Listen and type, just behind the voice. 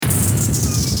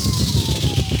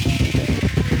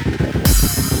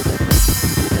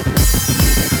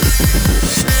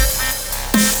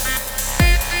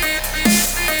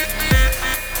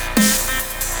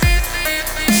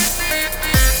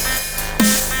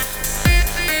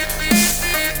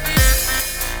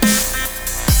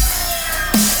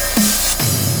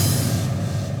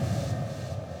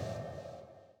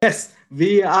Yes,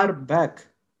 we are back.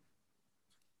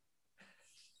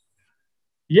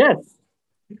 Yes,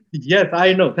 yes,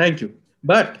 I know. Thank you.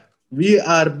 But we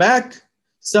are back.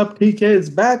 Sub TK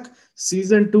is back.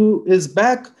 Season 2 is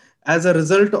back as a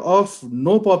result of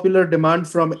no popular demand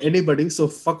from anybody. So,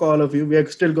 fuck all of you. We are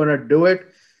still going to do it.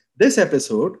 This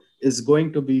episode is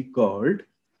going to be called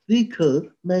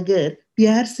Seekho, Magar,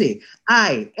 Pyaar se.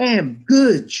 I am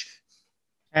good.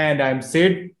 And I'm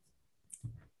Sid.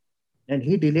 And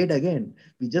he delayed again.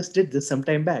 We just did this some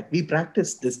time back. We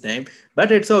practiced this time, but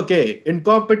it's okay.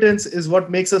 Incompetence is what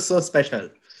makes us so special.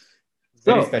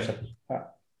 Very So, special.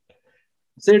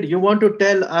 Sid, you want to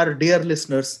tell our dear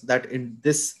listeners that in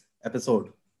this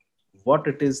episode, what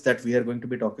it is that we are going to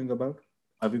be talking about?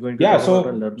 Are we going to Yeah. talk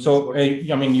about our So, learnings?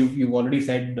 so I mean, you've already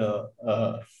said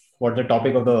what the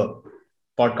topic of the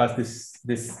podcast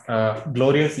this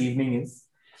glorious evening is,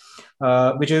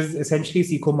 which is essentially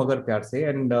Seekho Magar Pyaar se,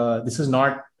 and this is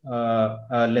not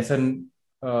a lesson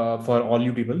for all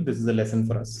you people. This is a lesson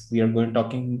for us. We are going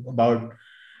talking about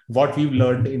what we've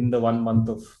learned in the 1 month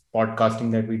of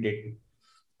podcasting that we did,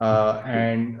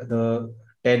 and the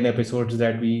 10 episodes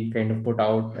that we kind of put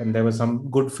out. And there were some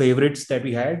good favorites that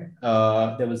we had.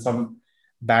 There was some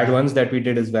bad ones that we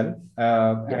did as well.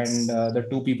 And Yes. the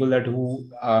two people that who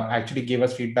actually gave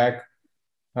us feedback,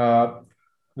 uh,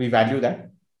 we value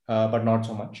that, but not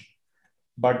so much.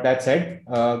 But that said,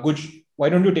 Guj, why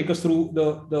don't you take us through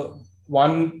the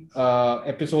one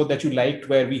episode that you liked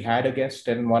where we had a guest,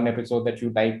 and one episode that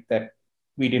you liked that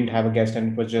we didn't have a guest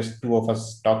and it was just two of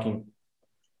us talking.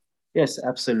 Yes,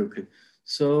 absolutely.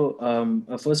 So,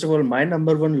 first of all, my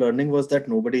number one learning was that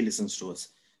nobody listens to us.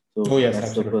 Oh So yes, that's the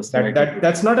absolutely. first thing I That get that to.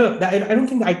 that's not a. I don't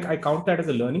think I count that as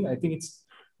a learning. I think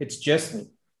it's just an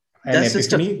That's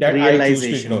just a epiphany that I choose to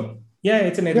realization. ignore. Yeah,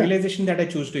 it's an Yeah, realization that I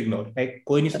choose to ignore. Like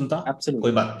कोई नहीं सुनता, कोई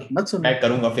absolutely. बात नहीं, मत सुनना, मैं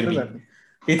करूँगा फिर कोई भी. बात नहीं.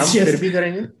 It's हम फिर just भी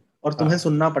करेंगे और तुम्हें हाँ,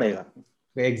 सुनना पड़ेगा.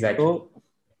 तो exactly,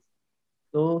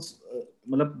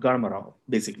 मतलब गाड़ मराओ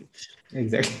basically.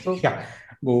 exactly. So Yeah,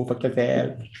 go fuck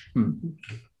yourself. Hmm.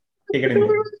 Take it in.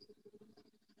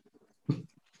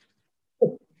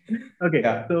 okay,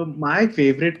 Yeah. so my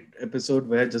favorite episode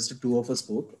where just the two of us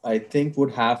spoke, I think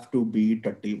would have to be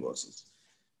Tutty Bosses.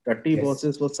 Tutty Yes.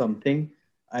 Bosses was something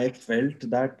I felt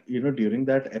that, during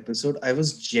that episode, I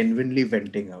was genuinely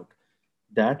venting out.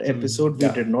 That Hmm. episode, we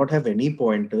Yeah. did not have any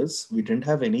pointers. We didn't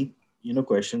have any,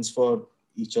 questions for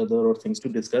each other or things to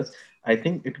discuss. I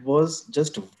think it was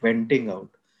just venting out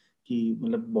कि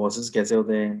मतलब bosses कैसे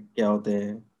होते हैं, क्या होते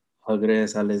हैं, हग रहे हैं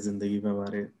साले जिंदगी में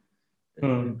हमारे.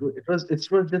 Hmm. It was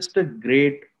just a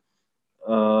great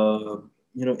uh,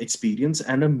 experience,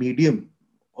 and a medium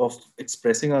of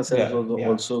expressing ourselves Yeah. was Yeah.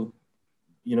 also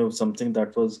something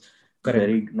that was Correct.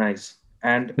 very nice.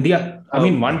 And Yeah, I uh,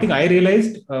 mean, one thing I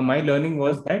realized, my learning yeah,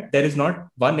 was that there is not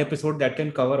one episode that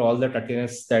can cover all the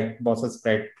tuttiness that bosses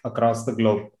spread across the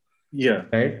globe, yeah,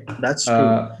 right? that's true.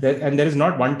 And there is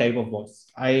not one type of boss.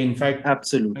 In fact,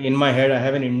 Absolutely. in my head, I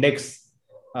have an index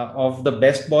of the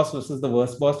best boss versus the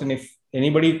worst boss. And if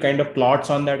anybody kind of plots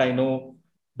on that, I know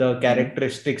the Mhm.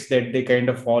 characteristics that they kind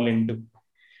of fall into,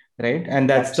 right? And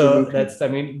Absolutely. I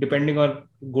mean, depending on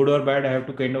good or bad, I have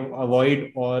to kind of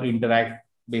avoid or interact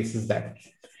basis that.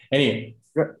 Anyway,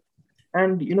 Right.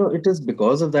 And it is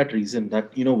because of that reason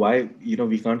that why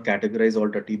we can't categorize all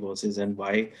dirty bosses, and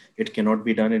why it cannot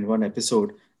be done in one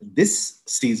episode. This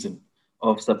season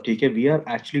of Subtake, we are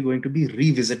actually going to be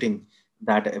revisiting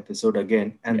that episode again,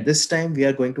 and yeah, this time we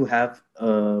are going to have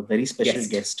a very special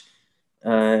guest, guest.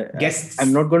 Uh, I'm guests.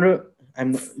 not going to.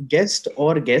 I'm guest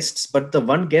or guests, but the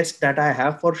one guest that I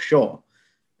have for sure,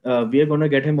 we are going to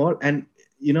get him all. And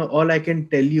all I can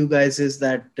tell you guys is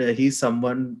that he's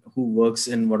someone who works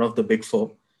in one of the big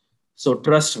four. So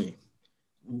trust me,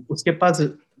 उसके पास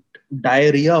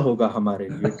diarrhoea होगा हमारे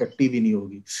लिए, टट्टी भी नहीं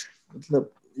होगी.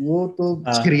 मतलब वो तो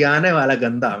Uh, छिरियाने वाला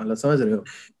गंदा, मतलब समझ रहे हो,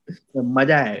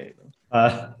 मजा है.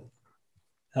 uh,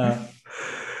 uh,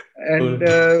 And cool.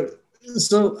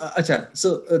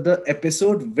 the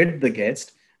episode with the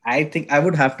guest, I think I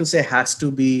would have to say has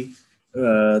to be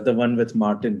the one with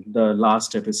Martin, the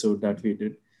last episode that we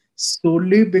did,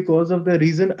 solely because of the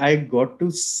reason I got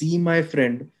to see my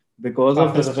friend because of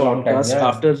After this such a long time, podcast yeah,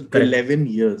 after correct. 11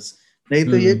 years. नहीं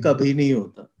तो ये Hmm. कभी नहीं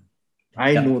होता.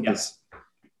 I Yeah, know yeah, this.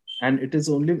 And it is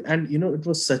only, and it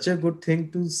was such a good thing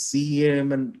to see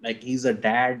him, and like he's a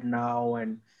dad now,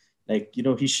 and like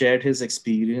he shared his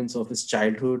experience of his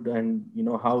childhood, and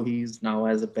how he's now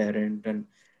as a parent and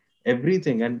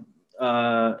everything. And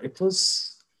it was,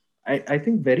 I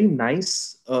think, very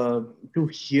nice to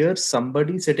hear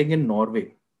somebody sitting in Norway,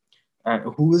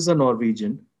 who is a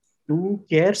Norwegian, to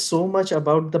care so much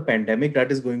about the pandemic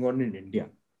that is going on in India.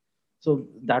 So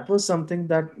that was something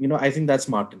that, I think that's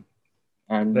Martin.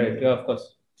 And Right. Yeah, of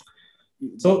course.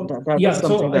 So that was yeah,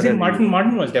 something so I that I think really liked.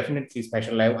 Martin was definitely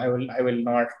special. I will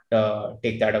not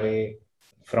take that away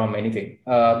from anything.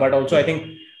 But also, I Right.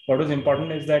 think what was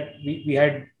important is that we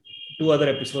had two other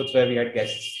episodes where we had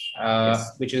guests, Yes.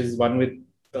 which is one with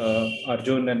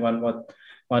Arjun, and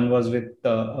one was with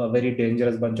a very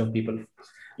dangerous bunch of people,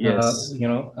 Yes.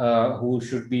 who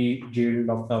should be jailed,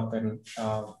 locked up, and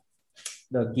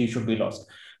the key should be lost.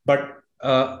 But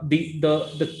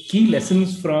the key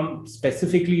lessons from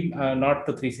specifically, not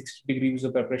the 360 degrees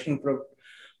of preparation,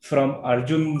 from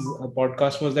Arjun's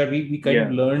podcast, was that we kind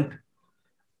of Yeah. learned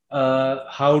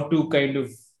how to kind of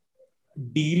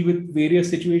deal with various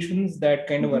situations that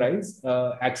kind of Hmm. arise,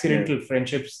 Yeah. accidental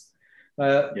friendships,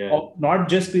 Yeah. not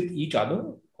just with each other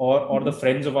or the Hmm.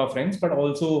 friends of our friends, but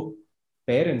also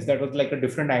parents. That was like a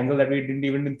different angle that we didn't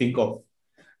even think of.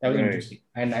 That was Right. interesting,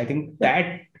 and I think That.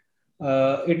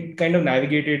 that it kind of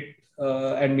navigated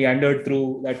and meandered through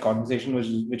that conversation,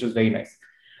 which was very nice.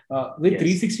 With Yes.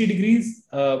 360 degrees,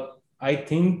 I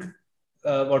think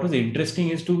what was interesting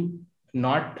is to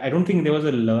not. I don't think there was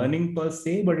a learning per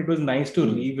se, but it was nice to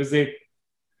Mm. revisit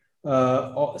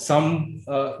some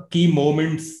key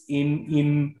moments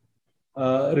in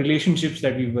relationships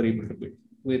that we were able to build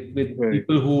with Right.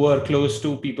 people who were close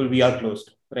to people we are close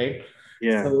to, right?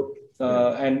 Yeah. So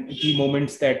Yeah. and key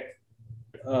moments that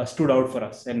stood out for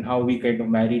us and how we kind of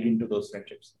married into those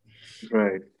friendships.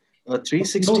 Right. No, no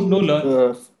 360,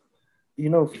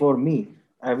 learn. for me,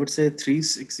 I would say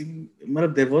 360,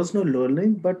 matlab, there was no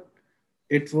learning, but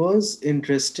it was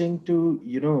interesting to,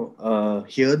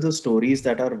 hear the stories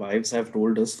that our wives have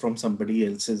told us from somebody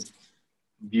else's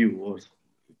view or from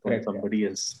Correct. Yeah. somebody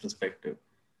else's perspective.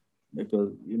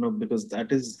 Because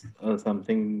that is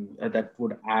something that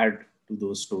would add to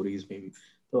those stories maybe.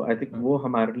 So I think Hmm. वो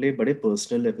हमारे लिए बड़े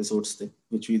personal episodes थे,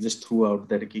 which we just threw out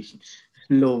there कि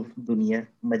लो दुनिया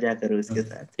मजा करो इसके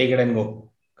साथ, Take it and go.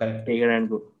 Correct. take it and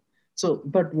go. So,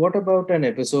 but what about an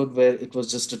episode where it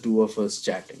was just the two of us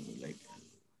chatting? Like,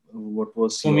 what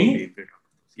was For your me, favorite?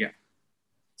 Yeah.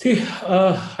 see,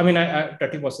 I mean,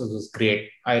 Tutty Bosses was great.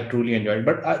 I truly enjoyed.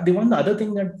 But the other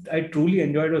thing that I truly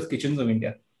enjoyed was Kitchens of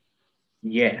India.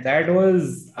 Yeah. That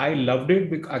was, I loved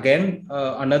it. Again,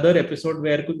 another episode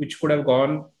which could have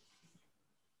gone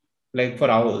like for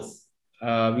hours. We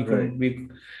Right. could we,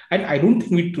 and I don't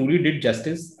think we truly did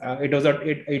justice.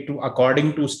 It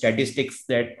according to statistics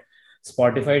that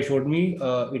Spotify showed me,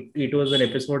 it was an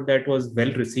episode that was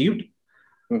well received.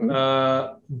 Mm-hmm.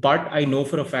 But I know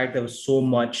for a fact there was so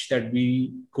much that we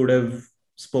could have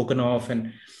spoken of,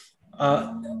 and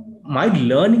uh, my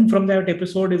learning from that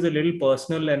episode is a little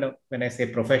personal. And when I say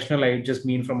professional, I just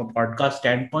mean from a podcast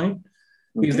standpoint,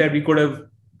 is Mm-hmm. that we could have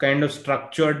kind of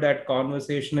structured that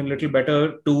conversation a little better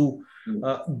to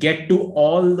get to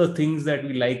all the things that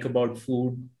we like about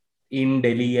food in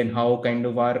Delhi and how kind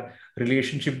of our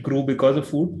relationship grew because of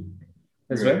food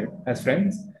as well Right. as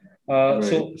friends. Right.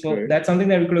 So Right. that's something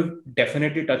that we could have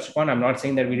definitely touched upon. I'm not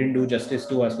saying that we didn't do justice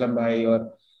to Aslam Bhai or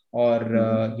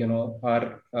Mm-hmm. our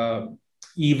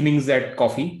evenings at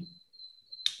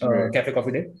Right. cafe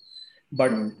coffee day,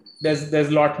 but Mm-hmm. there's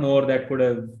a lot more that could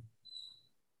have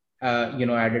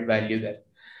added value there.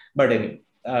 But anyway,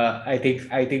 I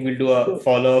think we'll do a So,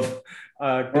 follow up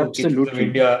to Kitchens of absolutely.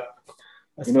 India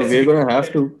We're specific. gonna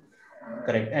have to.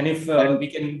 Correct. And if And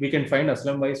we can find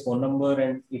Aslam Bhai's phone number,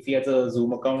 and if he has a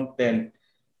Zoom account, then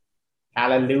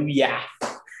hallelujah.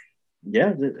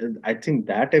 yeah, I think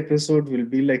that episode will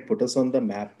be like put us on the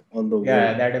map on the world.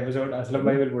 Yeah, that episode You Aslam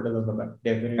Bhai know, will put us on the map.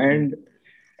 Definitely.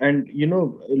 and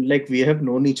like we have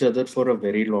known each other for a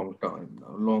very long time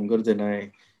now, longer than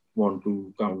I want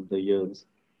to count the years.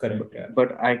 But, Correct. Yeah.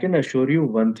 but I can assure you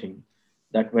one thing,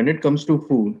 that when it comes to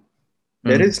food,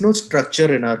 there Hmm. is no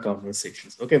structure in our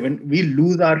conversations. Okay, when we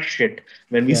lose our shit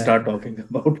when we Yeah. start talking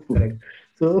about food, Correct.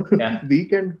 so Yeah. we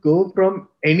can go from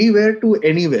anywhere to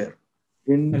anywhere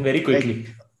And in very like quickly.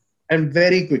 and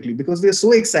very quickly because we're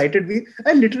so excited.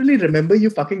 I literally remember you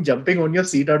fucking jumping on your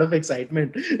seat out of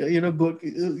excitement.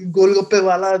 Golgappe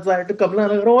wala tried to come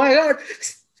along. Oh my god!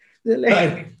 They're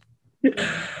like,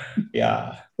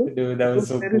 Yeah. so, Dude, that so was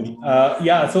so there is, cool.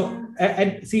 Yeah. So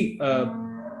and see,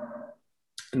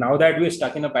 now that we're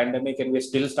stuck in a pandemic and we're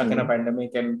still stuck in a Mhm.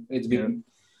 pandemic and it's Yeah. been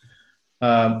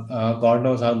God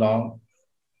knows how long,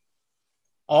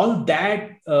 all that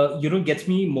gets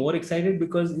me more excited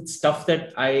because it's stuff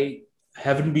that I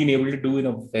haven't been able to do in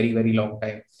a very very long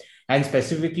time. And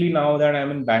specifically now that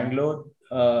I'm in Bangalore,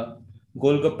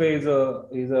 Golgappe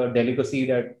is a delicacy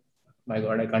that, my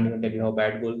God, I can't even tell you how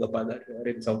bad Golgappas are here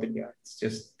in South India. It's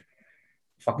just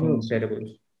No, fucking terrible.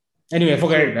 Anyway,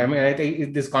 forget So it. I mean, I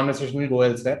think this conversation will go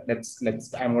elsewhere. Let's.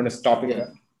 I'm going to stop it yeah,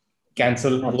 here.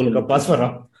 Cancel whole ka absolutely. bus for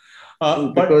now.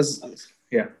 But Because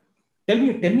yeah, tell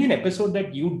me an episode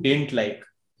that you didn't like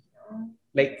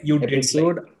you didn't like,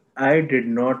 episode I did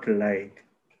not like.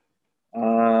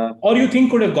 Uh, or you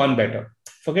think could have gone better.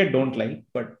 Forget don't like,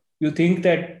 but you think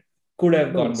that could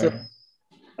have no, gone so better.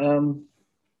 um,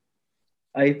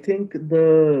 I think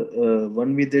the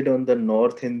one we did on the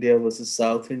North India versus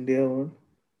South India one,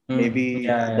 maybe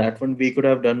Yeah, yeah, that one we could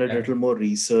have done a yeah. little more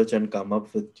research and come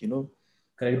up with,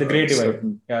 Correct. The Great Divide.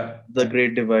 certain Yeah, the yeah.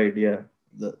 Great Divide. Yeah,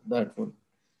 that one.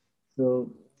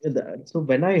 So, so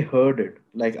when I heard it,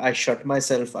 like I shut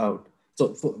myself out.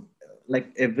 So for like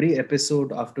every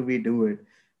episode after we do it,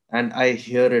 and I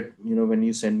hear it, when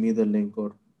you send me the link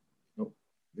or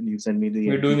when you send me the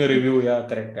We're doing a MP3, review. Yeah,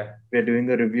 correct. Yeah. we're doing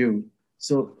a review.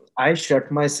 So I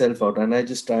shut myself out and I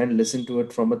just try and listen to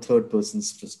it from a third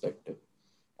person's perspective.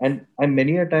 And I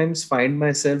many a times find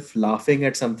myself laughing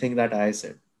at something that I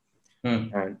said Hmm.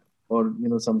 and or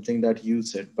something that you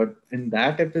said, but in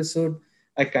that episode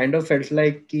I kind of felt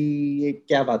like कि ये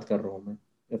क्या बात कर रहा हूँ मैं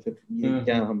या फिर ये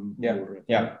क्या Mm-hmm. हम Yeah, बोल रहे हैं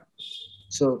yeah.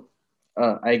 so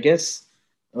I guess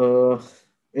uh,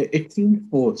 it seemed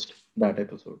forced that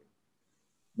episode,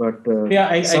 but Yeah,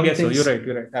 I some guess so. You're things right.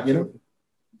 You're right. you know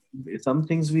Absolutely. some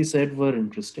things we said were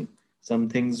interesting, some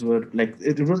things were like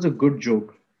it was a good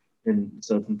joke in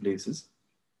certain places,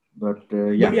 but But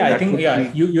yeah, yeah, I that think would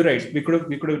yeah, be you're right. We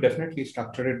could have definitely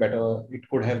structured it better. It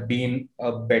could have been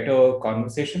a better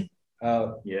conversation.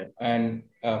 yeah. And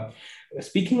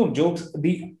speaking of jokes,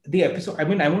 the episode. I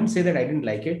mean, I won't say that I didn't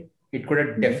like it. It could have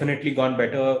Mhm. definitely gone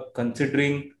better,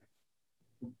 considering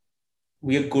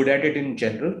we are good at it in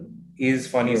general. Is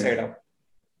funny Yeah, side up?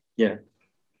 yeah.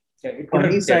 Yeah, it could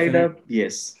Funny have side definitely up,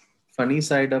 yes. Funny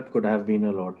side up could have been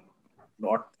a lot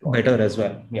better better. as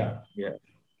well. Yeah. Yeah,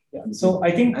 Yeah. because So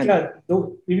I think and yeah,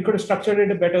 though we could have structured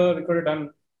it better. We could have done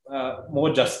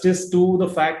more justice to the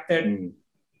fact that mm,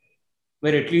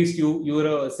 where at least you're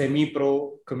a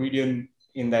semi-pro comedian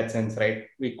in that sense, right?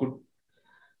 We could,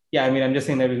 yeah. I mean, I'm just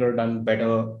saying that we could have done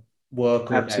better work with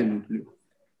that. absolutely.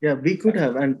 Yeah, we Yeah. could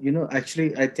have. And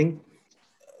actually, I think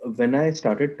when I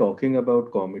started talking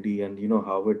about comedy and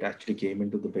how it actually came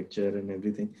into the picture and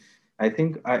everything, I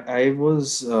think I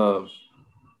was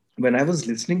when I was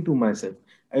listening to myself,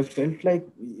 I felt like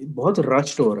बहुत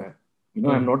rushed हो रहा है. I'm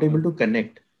Hmm. not able Hmm. to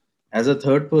connect. As a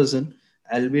third person,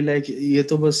 I'll be like ये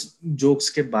तो बस jokes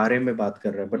के बारे में बात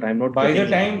कर रहा है, but I'm not By the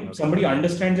getting anything time out of somebody it.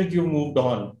 understands it, you moved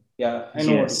on. Yeah, I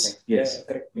know what you're saying. Yes, Yeah, yes.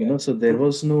 correct. Yeah, So there true.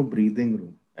 was no breathing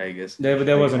room, I guess. There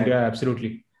I, wasn't. I Yeah,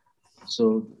 absolutely. so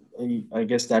I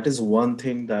guess that is one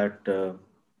thing that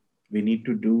we need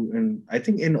to do. And I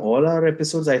think in all our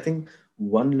episodes, I think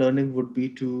one learning would be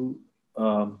to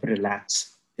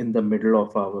relax in the middle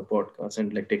of our podcast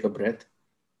and like take a breath.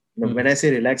 When Hmm. I say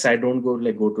relax, I don't go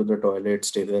like go to the toilet,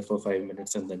 stay there for 5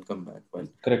 minutes, and then come back. Well,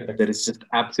 Correct. Correct. there is just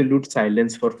absolute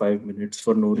silence for 5 minutes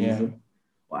for no Yeah. reason.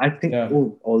 I think, Yeah.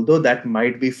 oh, although that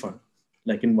might be fun.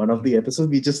 Like in one of the episodes,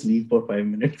 we just leave for 5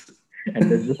 minutes and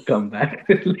then just come back.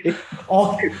 Like,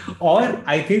 Or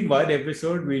I think one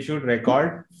episode we should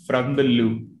record from the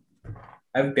loo.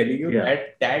 I'm telling you yeah,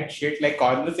 that shit like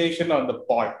conversation on the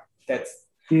pod. That's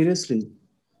seriously,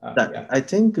 that yeah, I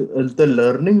think the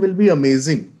learning will be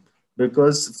amazing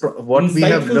because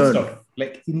insightful stuff.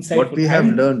 Like what insightful we have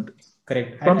and learned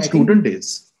correct. And from I think student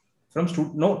days,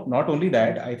 no, not only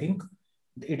that. I think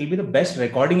it'll be the best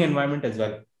recording environment as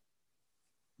well.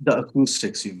 the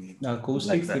acoustics, you mean, The like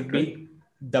acoustics that, will right? be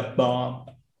the bomb.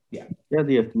 Yeah. Yeah,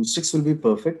 the acoustics will be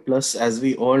perfect. Plus, as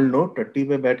we all know, टट्टी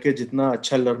पे बैठ के जितना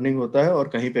अच्छा learning होता है और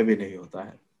कहीं पे भी नहीं होता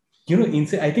है.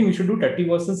 I think we should do 30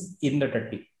 verses in the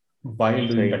 30 while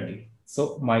doing सही में, 30. So,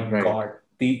 my right? God,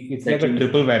 it's like Like a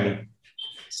triple whammy.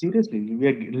 seriously, we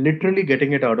are literally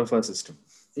getting it out of our system.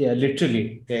 Yeah, literally.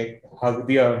 Like, hug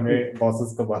दिया हमने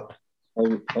bosses को बात.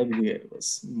 अब भी है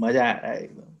बस मजा आ रहा है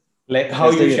एकदम. Like how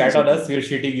ऐसा you he shat on episode us, होना we're चाहिए.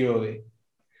 shitting you away.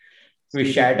 We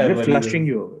shat Seriously, our we're worries flushing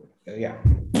away. you away. Yeah,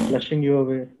 Flushing you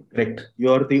away. correct.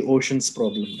 You're the ocean's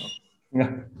problem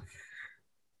now.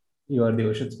 You are the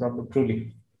ocean's problem, truly.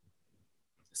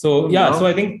 So So yeah, so I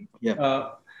now, think yeah,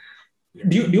 uh,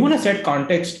 do you want to set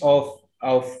context of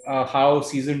how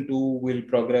season two will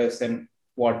progress and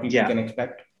what people yeah. can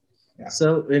expect? Yeah.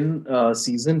 So in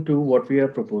season two, what we are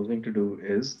proposing to do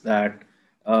is that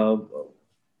uh,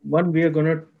 one we are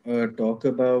going to talk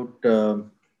about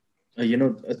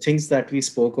things that we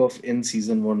spoke of in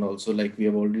season one also. Like we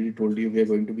have already told you, we are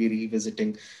going to be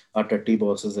revisiting our 30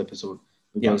 bosses episode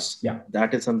Yeah, because yeah.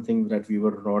 that is something that we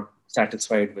were not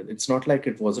satisfied with. It's not like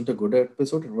it wasn't a good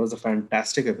episode. It was a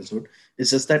fantastic episode.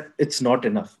 It's just that it's not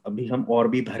enough. अभी हम और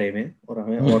भी भरे हुए हैं और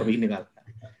हमें और भी निकालना है.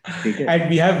 ठीक है? And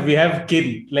we have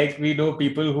kin, like we know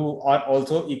people who are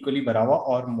also equally barawa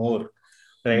or more,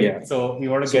 Yeah. right? So we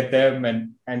want to So get them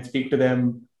and speak to them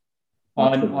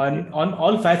absolutely. on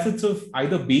all facets of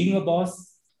either being a boss,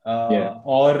 Yeah.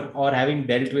 or having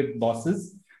dealt with bosses,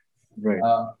 Right.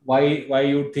 why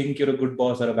you think you're a good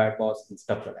boss or a bad boss and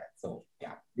stuff like that. So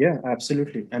yeah. Yeah.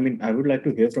 Absolutely. I mean, I would like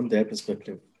to hear from their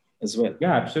perspective as well,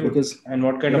 Yeah, absolutely. because And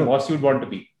what kind you of know, boss you'd want to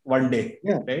be one day,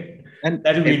 yeah, right? and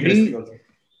That will be interesting every also.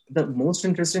 the most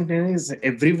interesting thing is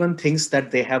everyone thinks that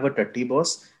they have a tutty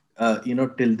boss,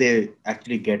 till they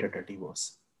actually get a tutty boss,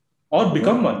 Or you know,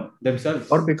 become one or themselves.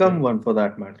 become Right? one for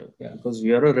that matter, Yeah, because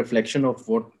we are a reflection of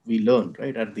what we learn,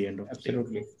 right, at the end of the day.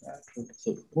 absolutely. Yeah, absolutely.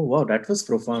 So, oh wow, that was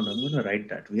profound. I'm gonna write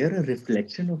that. We are a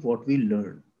reflection of what we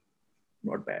learn.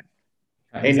 Not bad.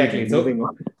 Anyway, Exactly. So moving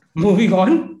on. moving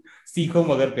on, Seekho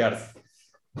Magar Pyaar.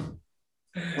 Quite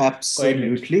literally.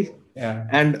 Absolutely. Yeah.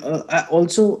 And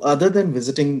also, other than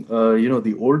visiting,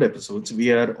 the old episodes,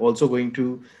 we are also going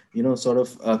to, sort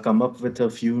of come up with a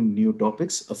few new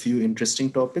topics, a few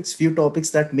interesting topics, few topics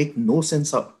that make no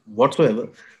sense whatsoever.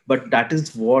 But that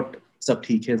is what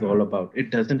Sabthik is all about. It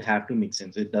doesn't have to make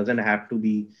sense. It doesn't have to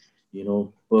be,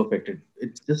 perfect.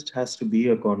 It just has to be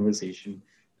a conversation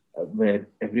where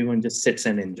everyone just sits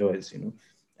and enjoys.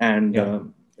 And Yeah.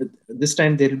 this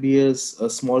time there'll be a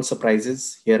small surprises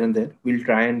here and there. We'll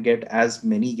try and get as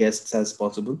many guests as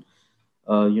possible.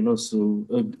 So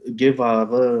give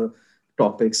our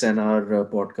topics and our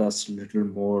podcast a little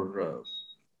more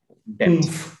depth.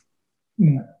 Oomph.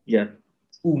 Mm. Yeah,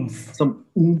 Oomph. some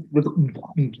with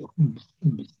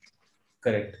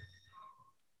Correct.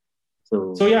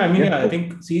 So so yeah, I mean, yeah. yeah, I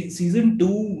think season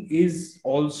two is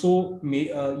also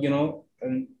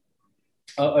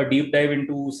a deep dive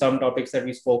into some topics that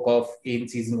we spoke of in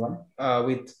season one,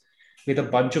 with a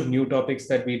bunch of new topics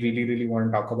that we really really want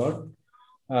to talk about.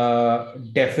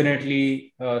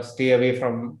 Definitely stay away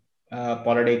from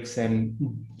politics and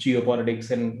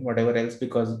geopolitics and whatever else,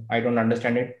 because I don't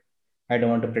understand it. I don't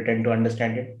want to pretend to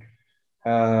understand it.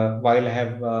 While I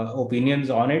have opinions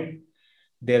on it,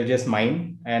 they're just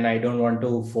mine, and I don't want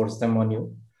to force them on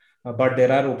you. But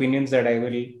there are opinions that I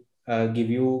will give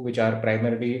you, which are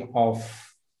primarily of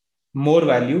more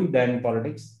value than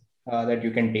politics, that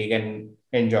you can take and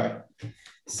enjoy.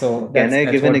 So Can I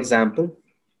that's give an what. example?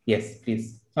 Yes,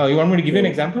 please. You want me to give you an So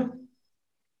example?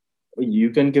 you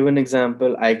can give an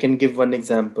example. I can give one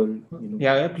example.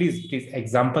 Yeah, yeah, please, please.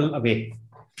 Example away.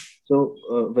 So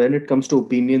when it comes to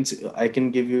opinions, we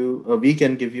can give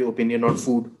you opinion on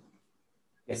food.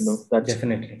 Yes, That's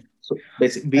definitely. so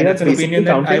basic. We And are that's an opinion basically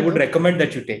that I counting. would recommend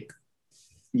that you take.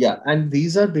 Yeah, and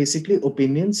these are basically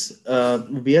opinions.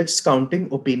 We are just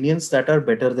counting opinions that are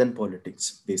better than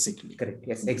politics, basically. Correct.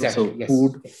 Yes, So exactly. Yes.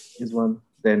 food is one.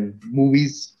 Then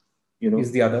movies,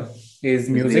 Is the other. Is is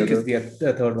the music is other.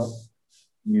 the third one.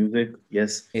 Music,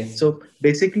 yes. Yes. So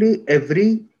basically,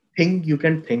 everything you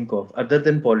can think of other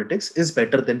than politics is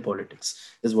better than politics,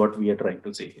 is what we are trying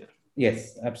to say here.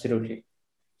 Yes, absolutely.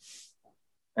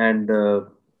 And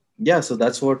yeah, so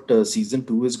that's what season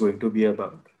two is going to be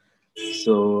about.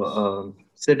 So,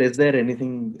 Sid, is there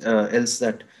anything else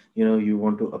that you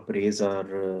want to appraise our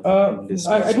I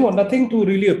listeners do with? want nothing to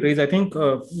really appraise. I think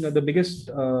the biggest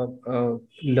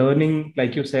learning,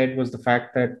 like you said, was the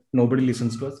fact that nobody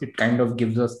listens to us. It kind of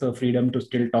gives us the freedom to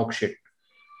still talk shit.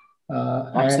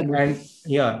 And Absolutely.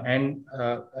 yeah, and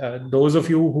those of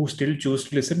you who still choose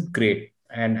to listen, great.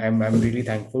 And I'm really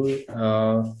thankful.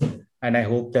 And I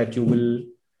hope that you will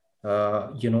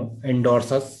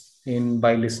endorse us in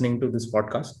by listening to this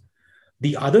podcast.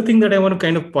 The other thing that I want to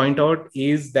kind of point out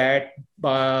is that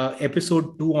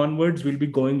episode 2 onwards will be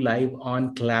going live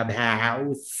on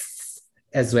Clubhouse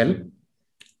as well.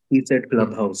 He said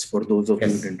Clubhouse for those of you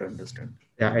who Yes. didn't understand.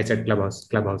 Yeah, I said Clubhouse.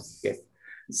 Clubhouse. Yes.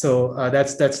 So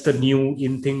that's the new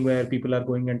in thing where people are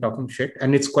going and talking shit,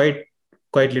 and it's quite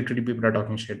literally people are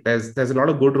talking shit. There's a lot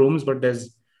of good rooms, but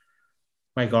there's,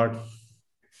 my God,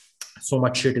 so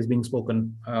much shit is being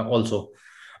spoken also.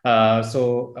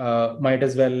 So might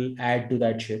as well add to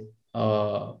that shit.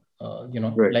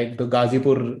 Right. Like the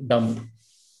Gazipur dump,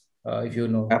 if you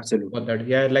know what Absolutely. that.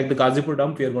 Yeah, like the Gazipur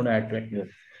dump, we are going to add to it. Yeah.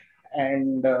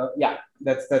 And yeah,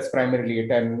 that's primarily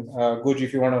it. And Guj,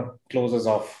 if you want to close us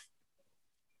off.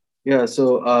 Yeah.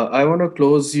 So I want to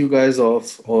close you guys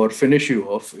off or finish you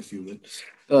off, if you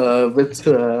will, with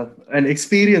an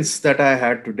experience that I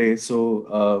had today.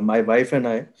 So my wife and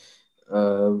I,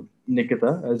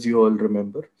 Nikita, as you all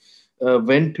remember,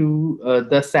 went to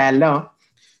the Sala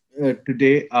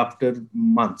today after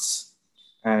months.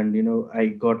 And I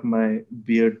got my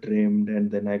beard trimmed, and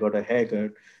then I got a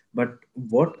haircut. But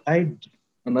what I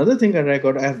another thing that I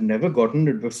got, I have never gotten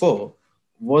it before,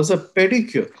 was a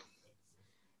pedicure.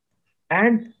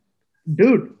 And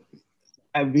dude,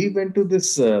 we went to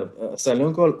this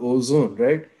salon called Ozone,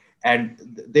 right? And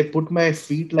they put my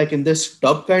feet like in this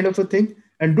tub kind of a thing.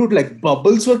 And dude, like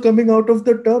bubbles were coming out of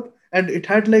the tub, and it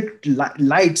had like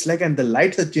lights, like, and the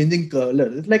lights are changing color.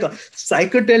 It's like a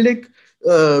psychedelic,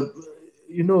 uh,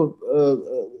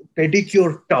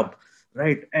 pedicure tub,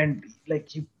 right? And like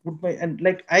he put my, and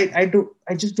like I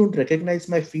just don't recognize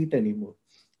my feet anymore.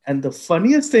 And the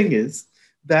funniest thing is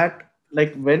that,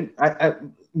 like, when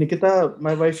Nikita,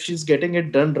 my wife, she's getting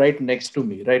it done right next to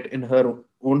me, right in her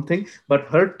own thing. But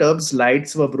her tub's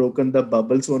lights were broken, the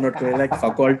bubbles were not clear, like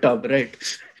fuck all tub, right?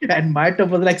 And my tub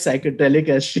was like psychedelic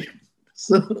as shit.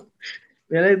 So,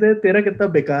 realize tera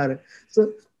kitna bekar hai.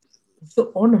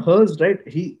 So on hers, right,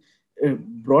 he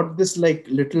brought this like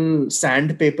little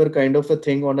sandpaper kind of a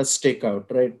thing on a stick out,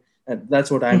 right? And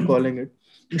that's what I'm calling it.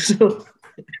 So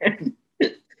and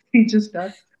he just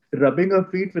starts rubbing her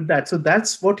feet with that. So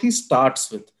that's what he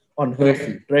starts with on her Right.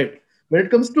 feet, right? When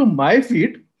it comes to my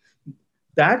feet,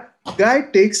 that guy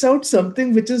takes out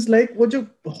something which is like वो जो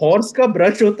horse का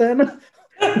brush होता है ना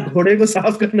घोड़े को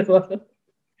साफ करने वाला.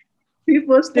 He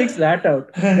first takes that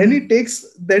out. Then he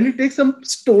takes some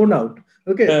stone out.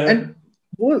 Okay, and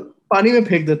वो पानी में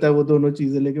फेंक देता है वो दोनों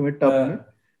चीजें लेके मैं टब में.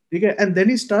 ठीक है, and then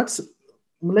he starts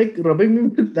like rubbing me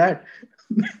with that.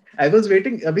 I was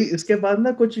waiting. अभी इसके बाद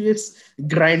ना कुछ ये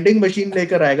ग्राइंडिंग मशीन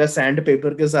लेकर आएगा सैंड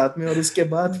पेपर के साथ में, और उसके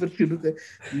बाद फिर शुरू कर.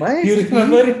 My You feet.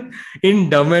 remember in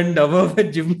Dumb and Dumber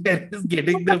when Jim Carrey is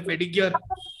getting the pedicure?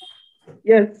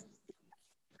 Yes.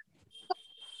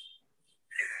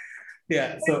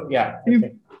 Yeah. So yeah. He,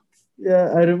 Okay.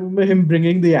 yeah, I remember him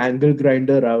bringing the angle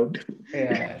grinder out.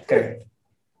 Yeah. Correct.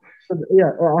 So,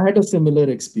 yeah, I had a similar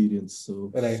experience.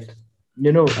 So, Right.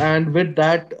 and with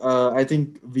that, I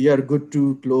think we are good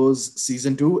to close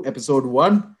season 2, episode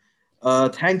 1.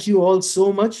 Thank you all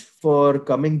so much for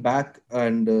coming back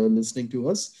and listening to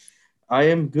us. I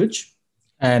am Guj,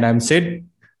 And I'm Sid.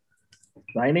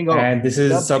 signing off. And this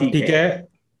is Sab Sab theek Theek hai. Hai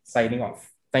signing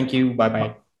off. Thank you. Bye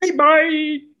bye. Bye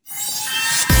bye.